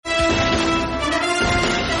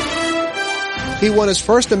He won his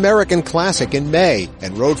first American Classic in May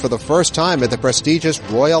and rode for the first time at the prestigious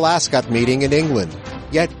Royal Ascot meeting in England.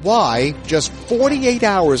 Yet why, just 48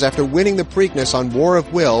 hours after winning the Preakness on War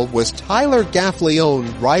of Will, was Tyler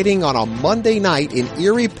Gaffalione riding on a Monday night in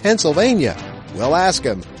Erie, Pennsylvania? We'll ask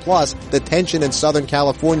him. Plus, the tension in Southern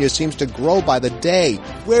California seems to grow by the day.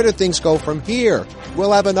 Where do things go from here?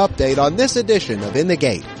 We'll have an update on this edition of In the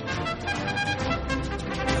Gate.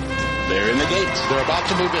 They're in the gates. They're about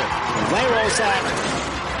to move in. They roll sack.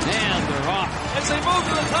 And they're off. As they move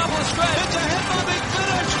to the top of the stretch, it's a hit for the big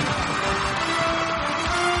finish.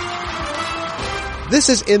 This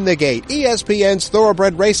is In the Gate, ESPN's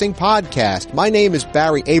Thoroughbred Racing podcast. My name is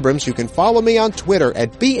Barry Abrams. You can follow me on Twitter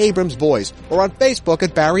at @BAbramsVoice or on Facebook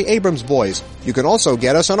at Barry Abrams Voice. You can also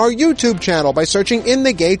get us on our YouTube channel by searching In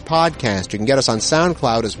the Gate Podcast. You can get us on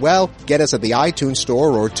SoundCloud as well. Get us at the iTunes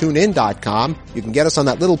Store or TuneIn.com. You can get us on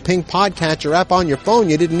that little pink podcatcher app on your phone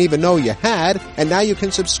you didn't even know you had. And now you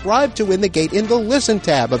can subscribe to In the Gate in the Listen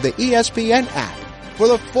tab of the ESPN app. For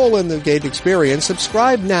the full In the Gate experience,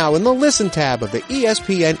 subscribe now in the Listen tab of the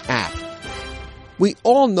ESPN app. We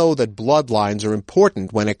all know that bloodlines are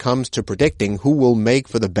important when it comes to predicting who will make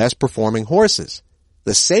for the best performing horses.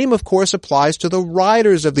 The same, of course, applies to the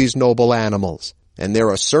riders of these noble animals. And there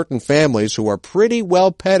are certain families who are pretty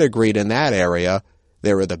well pedigreed in that area.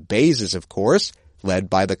 There are the Bayes, of course, led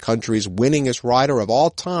by the country's winningest rider of all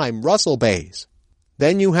time, Russell Bayes.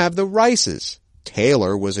 Then you have the Rices.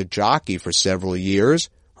 Taylor was a jockey for several years.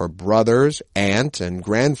 Her brothers, aunt, and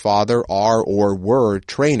grandfather are or were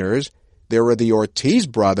trainers. There are the Ortiz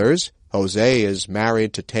brothers. Jose is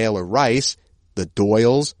married to Taylor Rice. The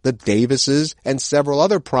Doyles, the Davises, and several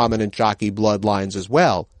other prominent jockey bloodlines as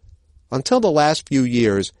well. Until the last few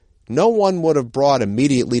years, no one would have brought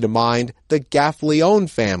immediately to mind the Gaffalione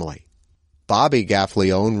family. Bobby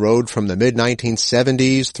Gaffalione rode from the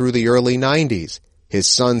mid-1970s through the early 90s. His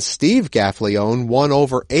son Steve Gaffalione won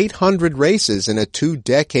over 800 races in a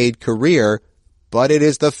 2-decade career, but it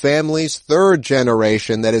is the family's third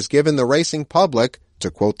generation that has given the racing public, to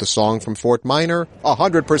quote the song from Fort Minor,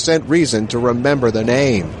 100% reason to remember the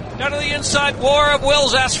name. Down to the inside, War of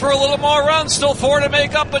Wills asks for a little more run. Still 4 to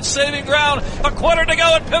make up, but saving ground. A quarter to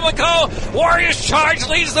go at Pimlico. Warriors Charge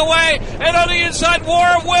leads the way. And on the inside, War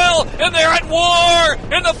of Will. And they're at war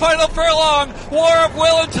in the final furlong. War of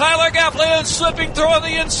Will and Tyler Gaffalione slipping through on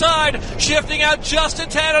the inside. Shifting out just a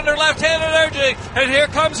tad under left-handed energy. And here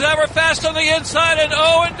comes Everfast on the inside. And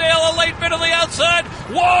Owendale a late bit on the outside.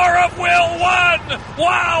 War of Will won.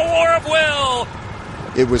 Wow, War of Will.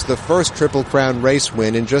 It was the first Triple Crown race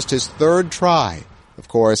win in just his third try. Of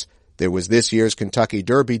course, there was this year's Kentucky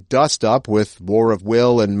Derby dust-up with War of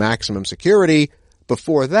Will and Maximum Security.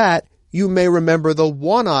 Before that, you may remember the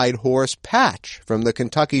one-eyed horse Patch from the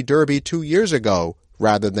Kentucky Derby 2 years ago,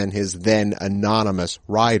 rather than his then anonymous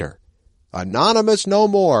rider. Anonymous no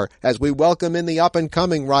more, as we welcome in the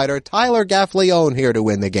up-and-coming rider Tyler Gaffalione here to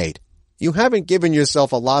Win the Gate. You haven't given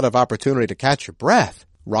yourself a lot of opportunity to catch your breath.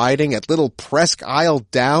 Riding at Little Presque Isle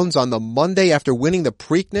Downs on the Monday after winning the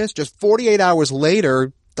Preakness just 48 hours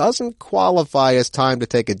later doesn't qualify as time to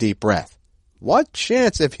take a deep breath. What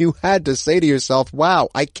chance have you had to say to yourself, wow,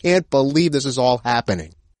 I can't believe this is all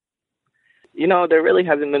happening? You know, there really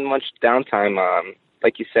hasn't been much downtime.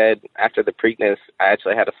 Like you said, after the Preakness, I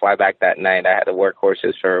actually had to fly back that night. I had to work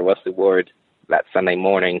horses for Wesley Ward that Sunday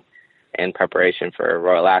morning in preparation for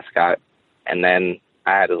Royal Ascot. And then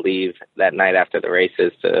I had to leave that night after the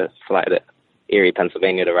races to fly to Erie,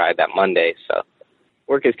 Pennsylvania to ride that Monday. So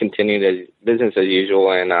work has continued as business as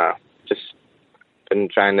usual, and just been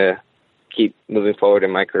trying to keep moving forward in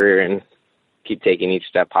my career and keep taking each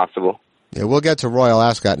step possible. Yeah, we'll get to Royal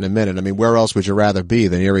Ascot in a minute. I mean, where else would you rather be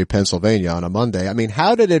than Erie, Pennsylvania on a Monday? I mean,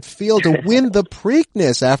 how did it feel to win the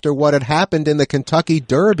Preakness after what had happened in the Kentucky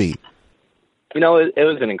Derby? You know, it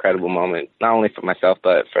was an incredible moment, not only for myself,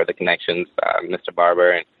 but for the connections. Mr.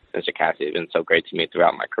 Barber and Mr. Cassidy have been so great to me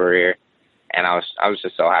throughout my career. And I was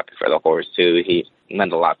just so happy for the horse, too. He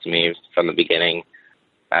meant a lot to me from the beginning.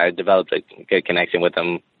 I developed a good connection with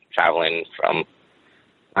him, traveling from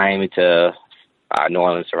Miami to New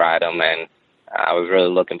Orleans to ride him. And I was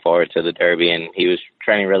really looking forward to the Derby. And he was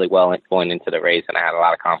training really well going into the race, and I had a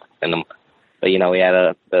lot of confidence in him. But, you know, we had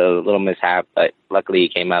a little mishap, but luckily he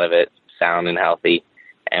came out of it sound and healthy,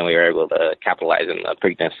 and we were able to capitalize in the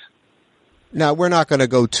Preakness. Now, we're not going to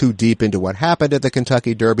go too deep into what happened at the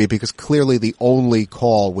Kentucky Derby because clearly the only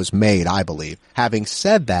call was made, I believe. Having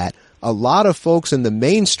said that, a lot of folks in the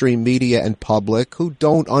mainstream media and public who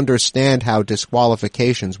don't understand how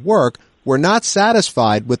disqualifications work were not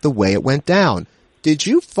satisfied with the way it went down. Did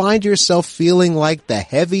you find yourself feeling like the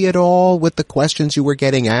heavy at all with the questions you were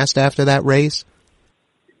getting asked after that race?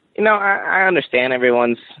 I understand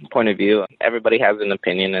everyone's point of view. Everybody has an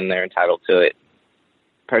opinion, and they're entitled to it.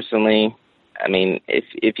 Personally, I mean,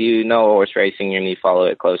 if you know horse racing and you follow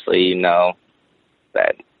it closely, you know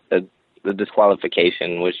that the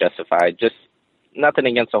disqualification was justified. Just nothing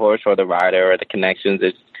against the horse or the rider or the connections.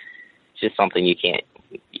 It's just something you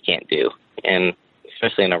can't do. And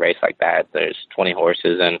especially in a race like that, there's 20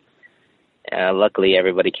 horses, and luckily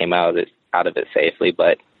everybody came out of it safely.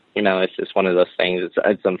 But it's just one of those things.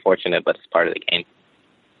 It's unfortunate, but it's part of the game.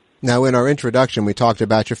 Now, in our introduction, we talked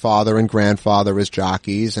about your father and grandfather as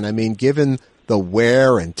jockeys, and I mean, given the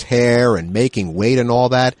wear and tear and making weight and all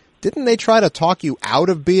that, didn't they try to talk you out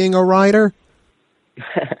of being a rider?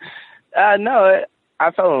 No,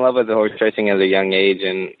 I fell in love with the horse racing at a young age,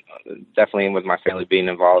 and definitely with my family being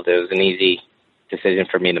involved, it was an easy decision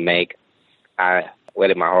for me to make. I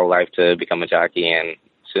waited my whole life to become a jockey, and as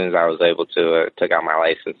soon as I was able to, took out my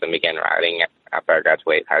license and began riding after I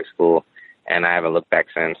graduated high school, and I haven't looked back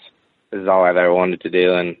since. This is all I've ever wanted to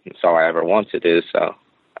do, and it's all I ever want to do, so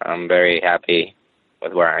I'm very happy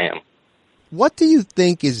with where I am. What do you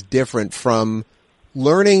think is different from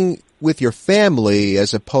learning with your family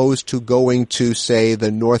as opposed to going to, say,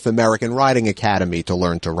 the North American Riding Academy to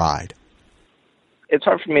learn to ride? It's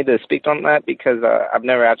hard for me to speak on that because I've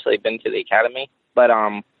never actually been to the academy, but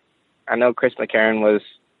I know Chris McCarron was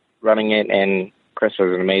running it, and Chris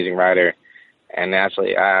was an amazing rider, and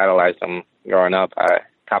actually I idolized him growing up. I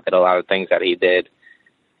copied a lot of things that he did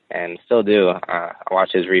and still do. I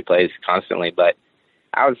watch his replays constantly, but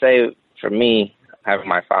I would say for me, having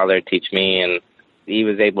my father teach me, and he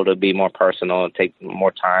was able to be more personal and take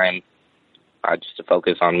more time just to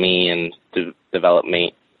focus on me and to develop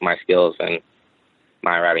my skills and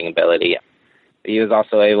my riding ability. He was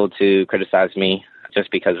also able to criticize me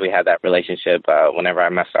just because we had that relationship. Whenever I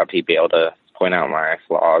messed up, he'd be able to point out my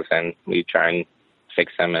flaws, and we'd try and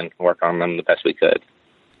fix them and work on them the best we could.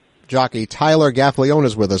 Jockey Tyler Gaffalione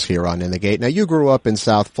is with us here on In the Gate. Now, you grew up in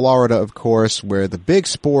South Florida, of course, where the big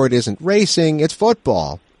sport isn't racing, it's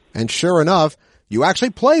football. And sure enough, you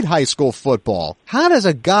actually played high school football. How does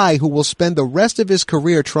a guy who will spend the rest of his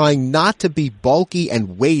career trying not to be bulky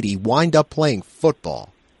and weighty wind up playing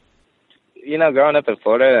football? Growing up in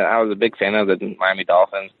Florida, I was a big fan of the Miami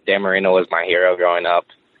Dolphins. Dan Marino was my hero growing up.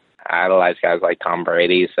 I idolized guys like Tom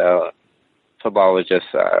Brady, so football was just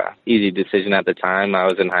an easy decision at the time. I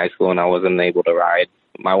was in high school and I wasn't able to ride.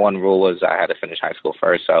 My one rule was I had to finish high school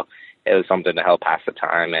first, so it was something to help pass the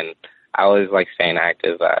time. And I always liked staying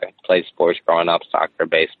active. I played sports growing up, soccer,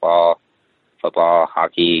 baseball, football,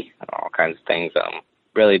 hockey, all kinds of things.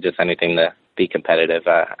 Really just anything to be competitive.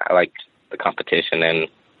 I liked the competition and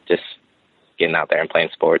just getting out there and playing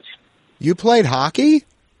sports. You played hockey?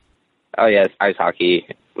 Oh, yes, ice hockey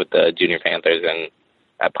with the Junior Panthers and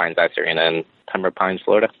at Pines Ice Arena in Pembroke Pines,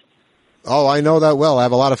 Florida. Oh, I know that well. I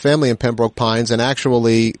have a lot of family in Pembroke Pines, and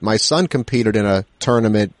actually my son competed in a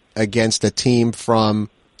tournament against a team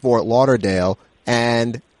from Fort Lauderdale,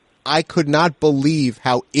 and I could not believe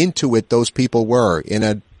how into it those people were. In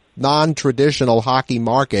a non-traditional hockey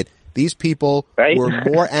market, these people were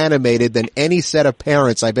more animated than any set of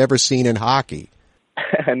parents I've ever seen in hockey.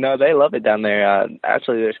 No, they love it down there.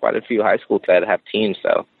 Actually, there's quite a few high schools that have teams,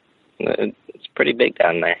 so it's pretty big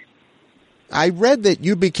down there. I read that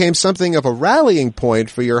you became something of a rallying point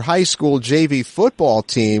for your high school JV football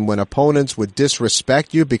team when opponents would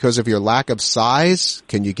disrespect you because of your lack of size.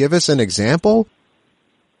 Can you give us an example?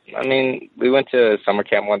 I mean, we went to summer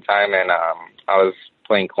camp one time, and I was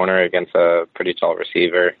playing corner against a pretty tall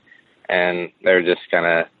receiver, and they were just kind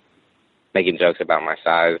of making jokes about my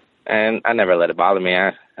size. And I never let it bother me.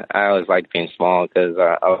 I always liked being small because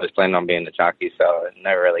I was planning on being the jockey, so it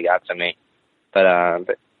never really got to me. But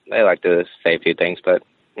they like to say a few things, but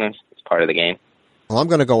it's part of the game. Well, I'm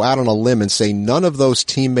going to go out on a limb and say none of those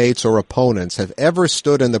teammates or opponents have ever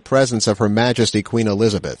stood in the presence of Her Majesty Queen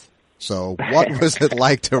Elizabeth. So what was it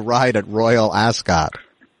like to ride at Royal Ascot?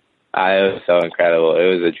 It was so incredible.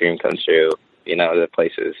 It was a dream come true. The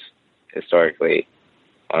place is historically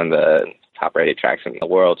one of the top-rated tracks in the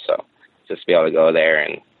world, so just to be able to go there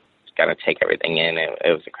and kind of take everything in, it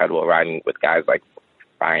was incredible riding with guys like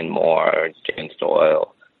Ryan Moore, James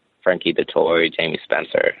Doyle, Frankie Dettori, Jamie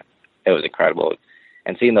Spencer. It was incredible.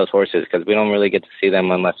 And seeing those horses, because we don't really get to see them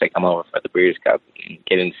unless they come over for the Breeders' Cup, and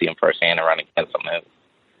getting to see them firsthand and running against them,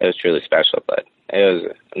 it was truly special, but it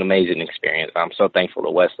was an amazing experience. I'm so thankful to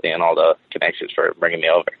Wesley and all the connections for bringing me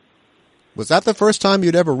over. Was that the first time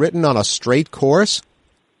you'd ever ridden on a straight course?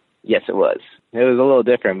 Yes, it was. It was a little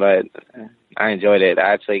different, but I enjoyed it.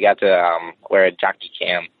 I actually got to wear a jockey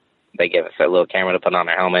cam. They gave us a little camera to put on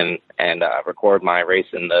our helmet and record my race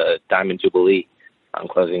in the Diamond Jubilee. on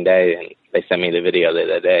closing day, and they sent me the video the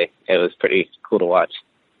other day. It was pretty cool to watch.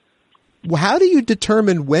 How do you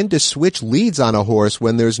determine when to switch leads on a horse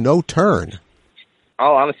when there's no turn?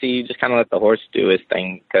 Oh, honestly, you just kind of let the horse do his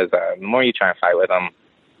thing, because the more you try and fight with them,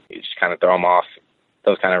 you just kind of throw them off.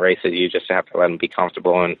 Those kind of races, you just have to let them be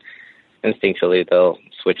comfortable, and instinctually they'll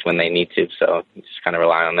switch when they need to. So you just kind of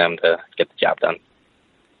rely on them to get the job done.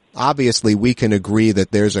 Obviously, we can agree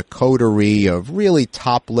that there's a coterie of really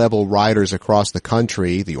top-level riders across the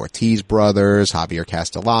country, the Ortiz brothers, Javier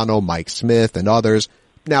Castellano, Mike Smith, and others.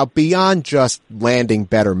 Now, beyond just landing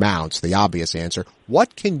better mounts, the obvious answer,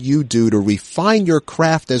 what can you do to refine your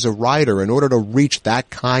craft as a rider in order to reach that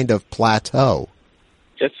kind of plateau?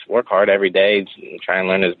 Just work hard every day, try and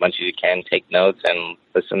learn as much as you can, take notes, and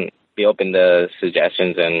listen. Be open to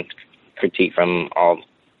suggestions and critique from all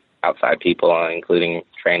outside people, including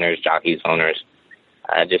trainers, jockeys, owners.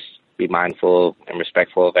 Just be mindful and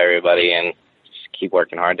respectful of everybody, and just keep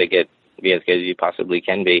working hard to be as good as you possibly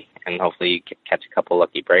can be. And hopefully you can catch a couple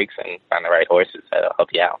lucky breaks and find the right horses that'll help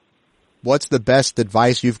you out. What's the best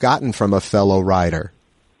advice you've gotten from a fellow rider?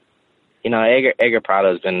 Edgar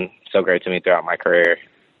Prado's been so great to me throughout my career.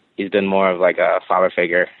 He's been more of like a father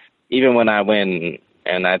figure. Even when I win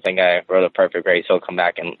and I think I rode a perfect race, he'll come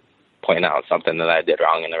back and point out something that I did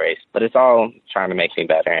wrong in the race. But it's all trying to make me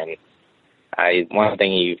better. And one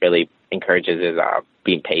thing he really encourages is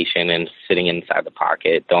being patient and sitting inside the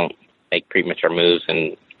pocket. Don't make premature moves,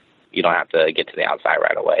 and you don't have to get to the outside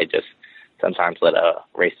right away. Just sometimes let a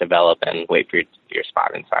race develop and wait for your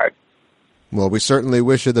spot inside. Well, we certainly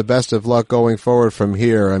wish you the best of luck going forward from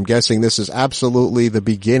here. I'm guessing this is absolutely the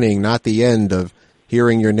beginning, not the end, of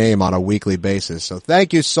hearing your name on a weekly basis. So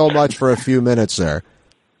thank you so much for a few minutes, sir.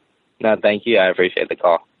 No, thank you. I appreciate the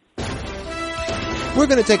call. We're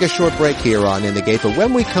going to take a short break here on In the Gate, but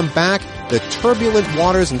when we come back, the turbulent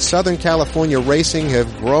waters in Southern California racing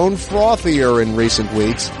have grown frothier in recent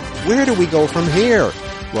weeks. Where do we go from here?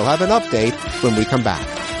 We'll have an update when we come back.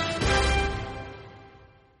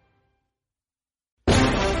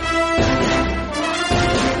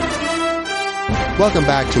 Welcome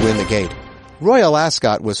back to In the Gate. Royal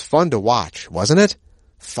Ascot was fun to watch, wasn't it?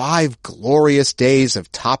 5 glorious days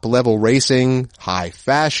of top-level racing, high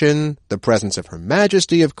fashion, the presence of Her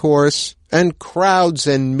Majesty, of course, and crowds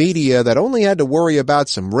and media that only had to worry about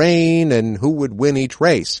some rain and who would win each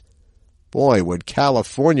race. Boy, would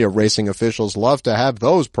California racing officials love to have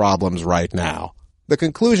those problems right now. The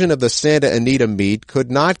conclusion of the Santa Anita meet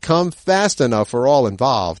could not come fast enough for all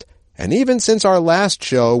involved, and even since our last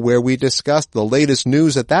show where we discussed the latest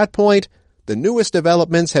news at that point, the newest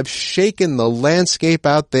developments have shaken the landscape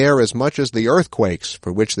out there as much as the earthquakes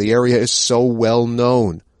for which the area is so well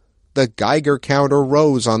known. The Geiger counter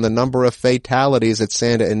rose on the number of fatalities at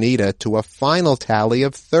Santa Anita to a final tally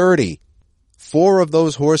of 30. 4 of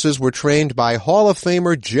those horses were trained by Hall of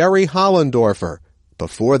Famer Jerry Hollendorfer.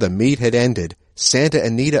 Before the meet had ended, Santa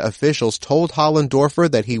Anita officials told Hollendorfer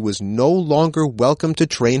that he was no longer welcome to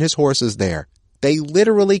train his horses there. They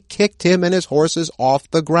literally kicked him and his horses off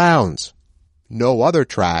the grounds. No other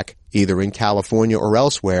track, either in California or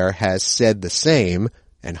elsewhere, has said the same,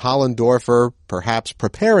 and Hollendorfer, perhaps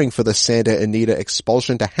preparing for the Santa Anita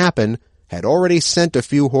expulsion to happen, had already sent a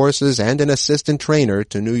few horses and an assistant trainer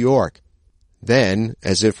to New York. Then,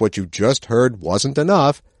 as if what you just heard wasn't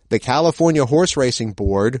enough, the California Horse Racing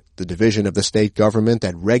Board, the division of the state government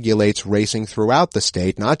that regulates racing throughout the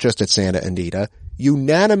state, not just at Santa Anita,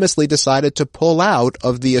 unanimously decided to pull out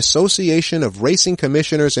of the Association of Racing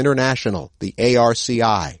Commissioners International, the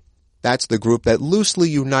ARCI. That's the group that loosely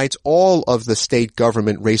unites all of the state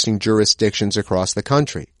government racing jurisdictions across the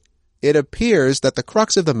country. It appears that the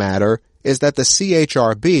crux of the matter is that the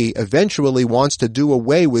CHRB eventually wants to do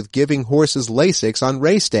away with giving horses Lasix on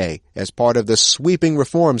race day as part of the sweeping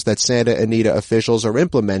reforms that Santa Anita officials are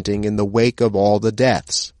implementing in the wake of all the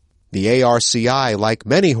deaths. The ARCI, like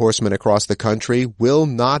many horsemen across the country, will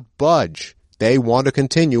not budge. They want to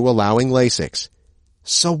continue allowing Lasix.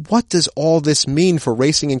 So what does all this mean for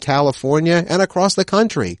racing in California and across the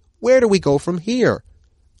country? Where do we go from here?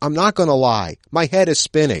 I'm not going to lie. My head is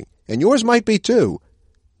spinning, and yours might be too.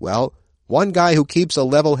 Well, one guy who keeps a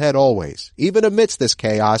level head always, even amidst this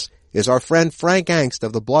chaos, is our friend Frank Angst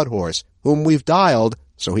of the Blood Horse, whom we've dialed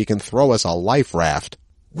so he can throw us a life raft.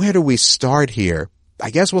 Where do we start here? I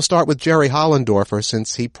guess we'll start with Jerry Hollendorfer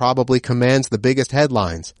since he probably commands the biggest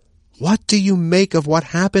headlines. What do you make of what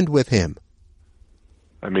happened with him?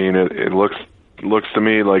 I mean, it looks to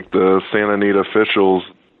me like the Santa Anita officials,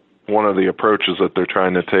 one of the approaches that they're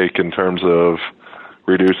trying to take in terms of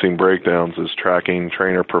reducing breakdowns is tracking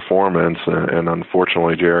trainer performance, and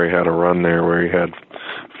unfortunately Jerry had a run there where he had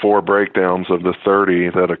 4 breakdowns of the 30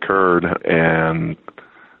 that occurred, and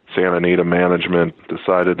Santa Anita management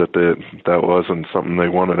decided that that wasn't something they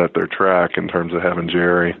wanted at their track in terms of having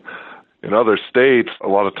Jerry. In other states, a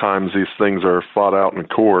lot of times these things are fought out in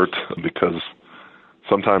court because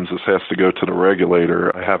sometimes this has to go to the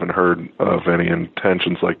regulator. I haven't heard of any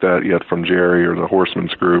intentions like that yet from Jerry or the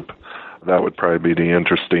Horsemen's Group. That would probably be the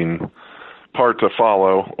interesting part to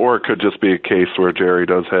follow. Or it could just be a case where Jerry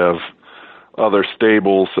does have other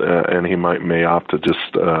stables and he may opt to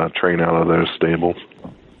just train out of those stables.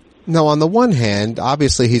 Now, on the one hand,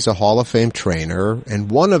 obviously he's a Hall of Fame trainer,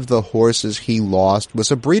 and one of the horses he lost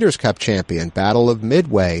was a Breeders' Cup champion, Battle of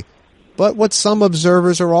Midway. But what some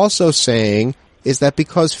observers are also saying is that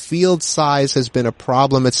because field size has been a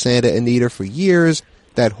problem at Santa Anita for years,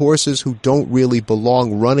 that horses who don't really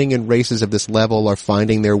belong running in races of this level are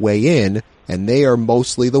finding their way in, and they are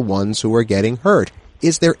mostly the ones who are getting hurt.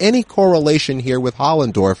 Is there any correlation here with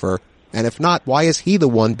Hollendorfer? And if not, why is he the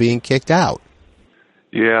one being kicked out?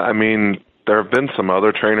 Yeah, I mean, there have been some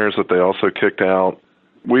other trainers that they also kicked out.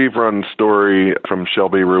 We've run story from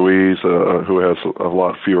Shelby Ruiz, who has a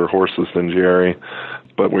lot fewer horses than Jerry,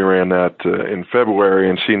 but we ran that in February,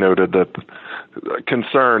 and she noted that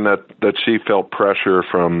concern that she felt pressure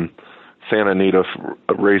from Santa Anita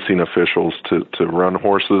racing officials to run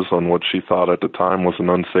horses on what she thought at the time was an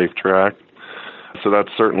unsafe track. So that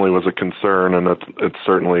certainly was a concern, and it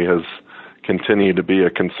certainly has continued to be a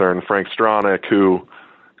concern. Frank Stronach, who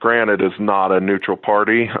granted is not a neutral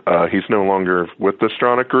party, he's no longer with the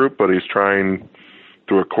Stronach Group, but he's trying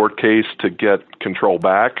through a court case to get control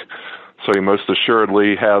back. So he most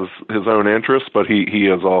assuredly has his own interests, but he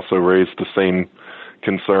has also raised the same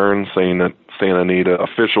concern, saying that Santa Anita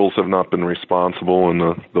officials have not been responsible in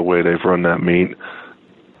the way they've run that meet.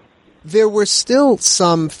 There were still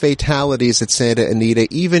some fatalities at Santa Anita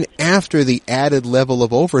even after the added level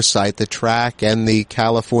of oversight the track and the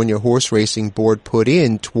California Horse Racing Board put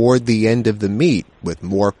in toward the end of the meet, with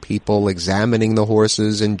more people examining the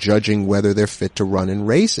horses and judging whether they're fit to run in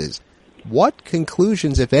races. What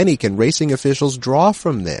conclusions, if any, can racing officials draw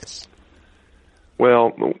from this? Well,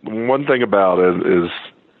 one thing about it is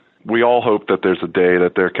we all hope that there's a day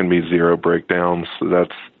that there can be 0 breakdowns.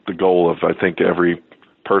 That's the goal of, I think, every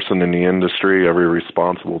person in the industry, every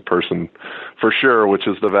responsible person for sure, which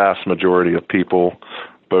is the vast majority of people,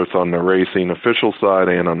 both on the racing official side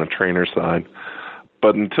and on the trainer side.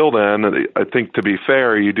 But until then, I think to be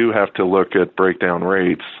fair, you do have to look at breakdown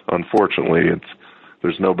rates. Unfortunately,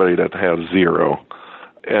 there's nobody that has 0.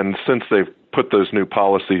 And since they've put those new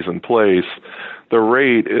policies in place, the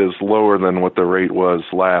rate is lower than what the rate was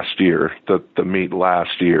last year, the meet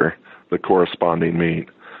last year, the corresponding meet.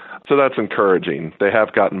 So that's encouraging. They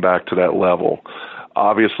have gotten back to that level.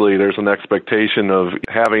 Obviously, there's an expectation of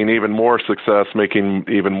having even more success, making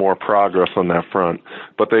even more progress on that front.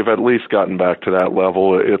 But they've at least gotten back to that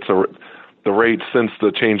level. The rate since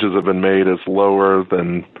the changes have been made is lower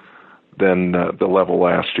than the level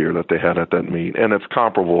last year that they had at that meet, and it's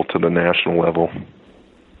comparable to the national level.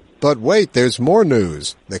 But wait, there's more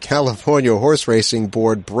news. The California Horse Racing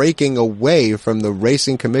Board breaking away from the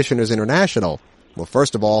Racing Commissioners International. Well,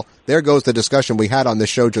 first of all, there goes the discussion we had on the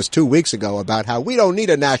show just 2 weeks ago about how we don't need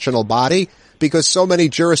a national body because so many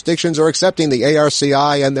jurisdictions are accepting the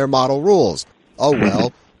ARCI and their model rules. Oh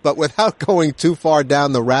well, but without going too far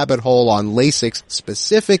down the rabbit hole on LASIX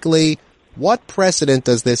specifically, what precedent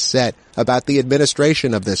does this set about the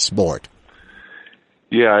administration of this sport?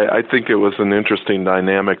 Yeah, I think it was an interesting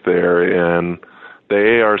dynamic there, and the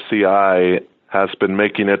ARCI has been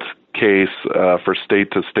making its case for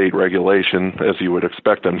state-to-state regulation, as you would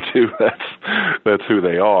expect them to. That's who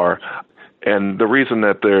they are. And the reason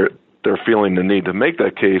that they're feeling the need to make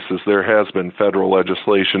that case is there has been federal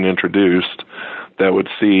legislation introduced that would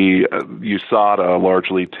see USADA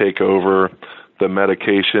largely take over the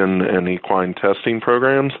medication and equine testing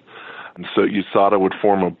programs. And so USADA would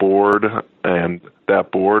form a board, and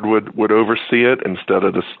that board would oversee it instead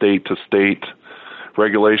of the state-to-state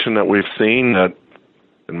regulation that we've seen that,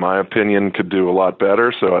 in my opinion, could do a lot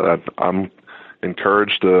better. So I'm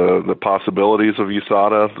encouraged the possibilities of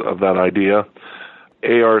USADA, of that idea.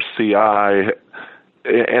 ARCI,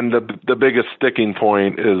 and the biggest sticking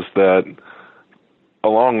point is that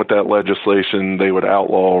along with that legislation, they would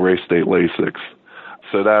outlaw race day LASIX.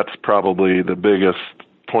 So that's probably the biggest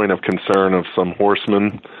point of concern of some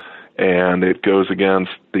horsemen, and it goes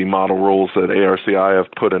against the model rules that ARCI have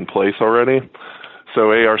put in place already.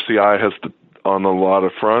 So ARCI has, on a lot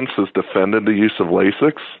of fronts, has defended the use of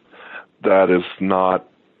LASIX. That is not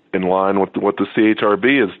in line with what the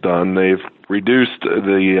CHRB has done. They've reduced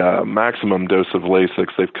the maximum dose of LASIX.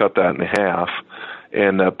 They've cut that in half.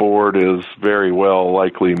 and that board is very well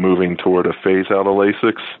likely moving toward a phase out of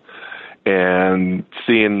LASIK. And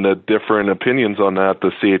seeing the different opinions on that,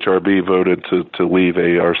 the CHRB voted to leave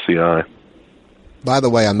ARCI. By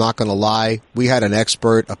the way, I'm not going to lie. We had an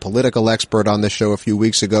expert, a political expert on the show a few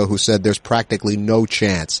weeks ago who said there's practically no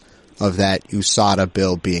chance of that USADA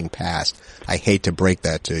bill being passed. I hate to break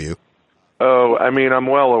that to you. Oh, I mean, I'm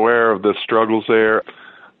well aware of the struggles there.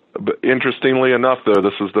 But interestingly enough, though,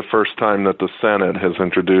 this is the first time that the Senate has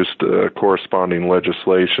introduced corresponding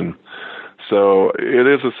legislation. So it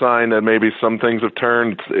is a sign that maybe some things have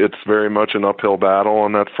turned. It's very much an uphill battle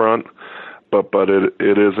on that front. But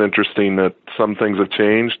it is interesting that some things have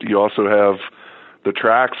changed. You also have the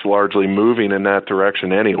tracks largely moving in that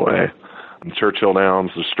direction anyway. Churchill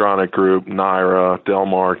Downs, the Stronach Group, Naira, Del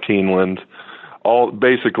Mar, Keeneland, all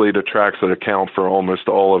basically the tracks that account for almost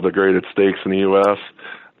all of the graded stakes in the U.S.,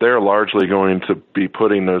 they're largely going to be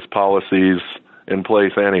putting those policies in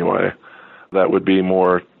place anyway. That would be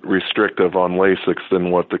more restrictive on LASIK than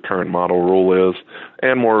what the current model rule is,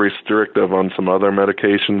 and more restrictive on some other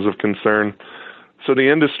medications of concern. So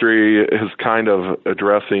the industry is kind of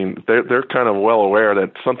addressing, they're kind of well aware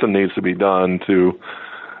that something needs to be done to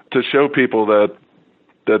show people that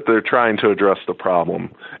they're trying to address the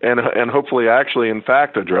problem, and hopefully actually in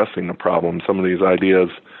fact addressing the problem. Some of these ideas,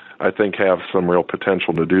 I think, have some real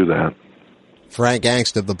potential to do that. Frank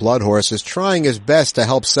Angst of the Blood Horse is trying his best to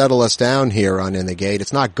help settle us down here on In the Gate.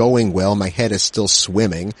 It's not going well. My head is still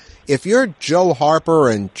swimming. If you're Joe Harper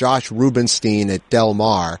and Josh Rubenstein at Del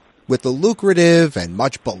Mar, with the lucrative and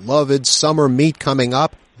much beloved summer meet coming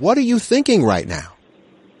up, what are you thinking right now?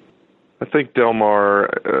 I think Del Mar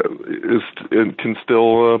can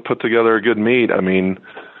still put together a good meet. I mean,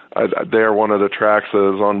 they're one of the tracks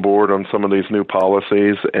that is on board on some of these new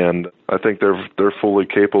policies, and I think they're fully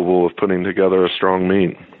capable of putting together a strong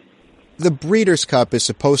meet. The Breeders' Cup is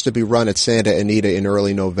supposed to be run at Santa Anita in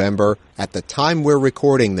early November. At the time we're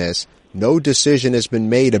recording this, no decision has been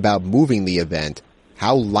made about moving the event.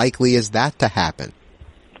 How likely is that to happen?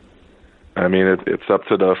 I mean, it's up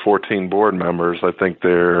to the 14 board members. I think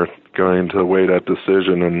they're going to weigh that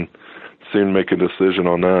decision and soon make a decision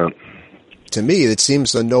on that. To me, it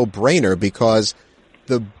seems a no-brainer because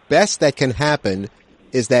the best that can happen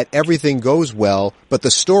is that everything goes well, but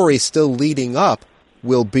the story still leading up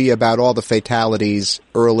will be about all the fatalities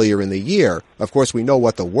earlier in the year. Of course, we know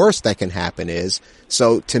what the worst that can happen is.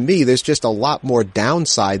 So to me, there's just a lot more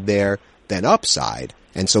downside there than upside.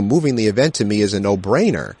 And so moving the event to me is a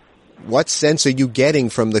no-brainer. What sense are you getting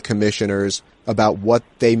from the commissioners about what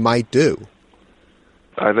they might do?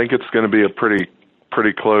 I think it's going to be a pretty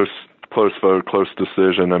close vote, close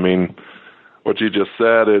decision. I mean, what you just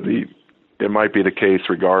said, it might be the case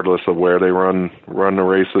regardless of where they run the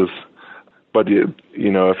races. But you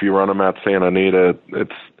know, if you run them at Santa Anita,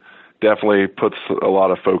 it's definitely puts a lot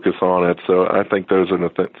of focus on it. So I think those are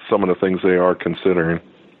some of the things they are considering.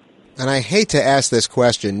 And I hate to ask this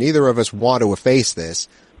question. Neither of us want to face this.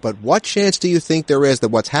 But what chance do you think there is that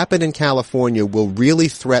what's happened in California will really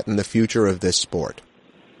threaten the future of this sport?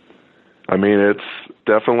 I mean, it's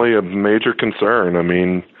definitely a major concern. I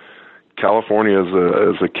mean, California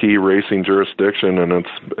is a key racing jurisdiction, and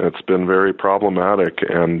it's been very problematic.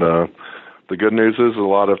 And the good news is a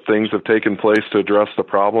lot of things have taken place to address the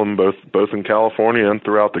problem, both in California and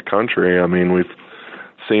throughout the country. I mean, we've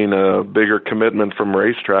seen a bigger commitment from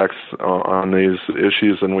racetracks on these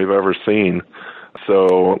issues than we've ever seen.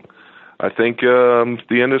 So I think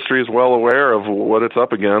the industry is well aware of what it's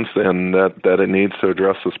up against and that it needs to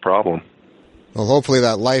address this problem. Well, hopefully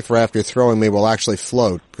that life raft you're throwing me will actually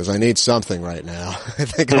float, because I need something right now. I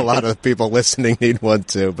think a lot of people listening need one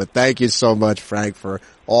too. But thank you so much, Frank, for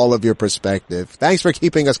all of your perspective. Thanks for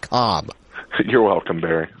keeping us calm. You're welcome,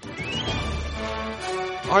 Barry.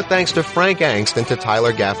 Our thanks to Frank Angst and to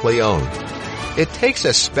Tyler Gaffalione. It takes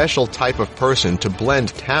a special type of person to blend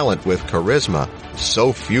talent with charisma.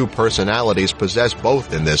 So few personalities possess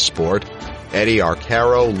both in this sport. Eddie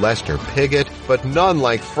Arcaro, Lester Piggott, but none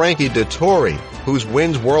like Frankie Dettori, whose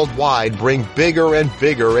wins worldwide bring bigger and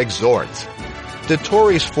bigger exhorts.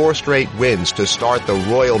 Dettori's 4 straight wins to start the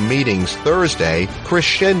Royal Meetings Thursday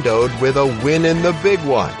crescendoed with a win in the big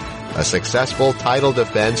one, a successful title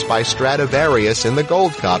defense by Stradivarius in the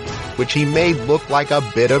Gold Cup, which he made look like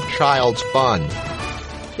a bit of child's fun.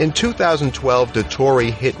 In 2012, Dettori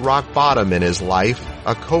hit rock bottom in his life.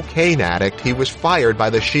 A cocaine addict, he was fired by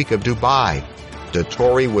the Sheikh of Dubai.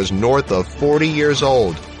 Dettori was north of 40 years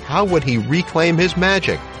old. How would he reclaim his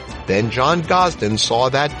magic? Then John Gosden saw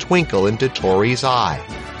that twinkle in Dettori's eye.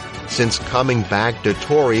 Since coming back,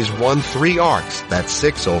 Dettori's won 3 ARCs, that's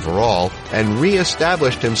 6 overall, and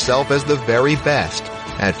re-established himself as the very best.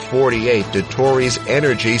 At 48, Dettori's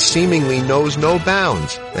energy seemingly knows no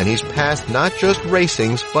bounds, and he's passed not just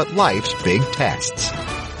racing's, but life's big tests.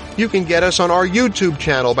 You can get us on our YouTube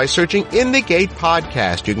channel by searching In the Gate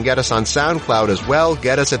Podcast. You can get us on SoundCloud as well.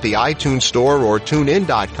 Get us at the iTunes Store or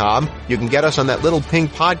TuneIn.com. You can get us on that little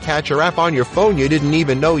pink podcatcher app on your phone you didn't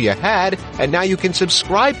even know you had. And now you can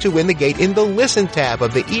subscribe to In the Gate in the Listen tab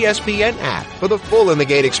of the ESPN app. For the full In the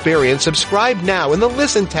Gate experience, subscribe now in the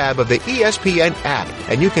Listen tab of the ESPN app.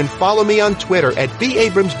 And you can follow me on Twitter at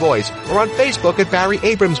 @BAbramsVoice or on Facebook at Barry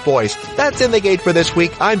Abrams Voice. That's In the Gate for this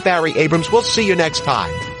week. I'm Barry Abrams. We'll see you next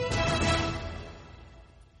time.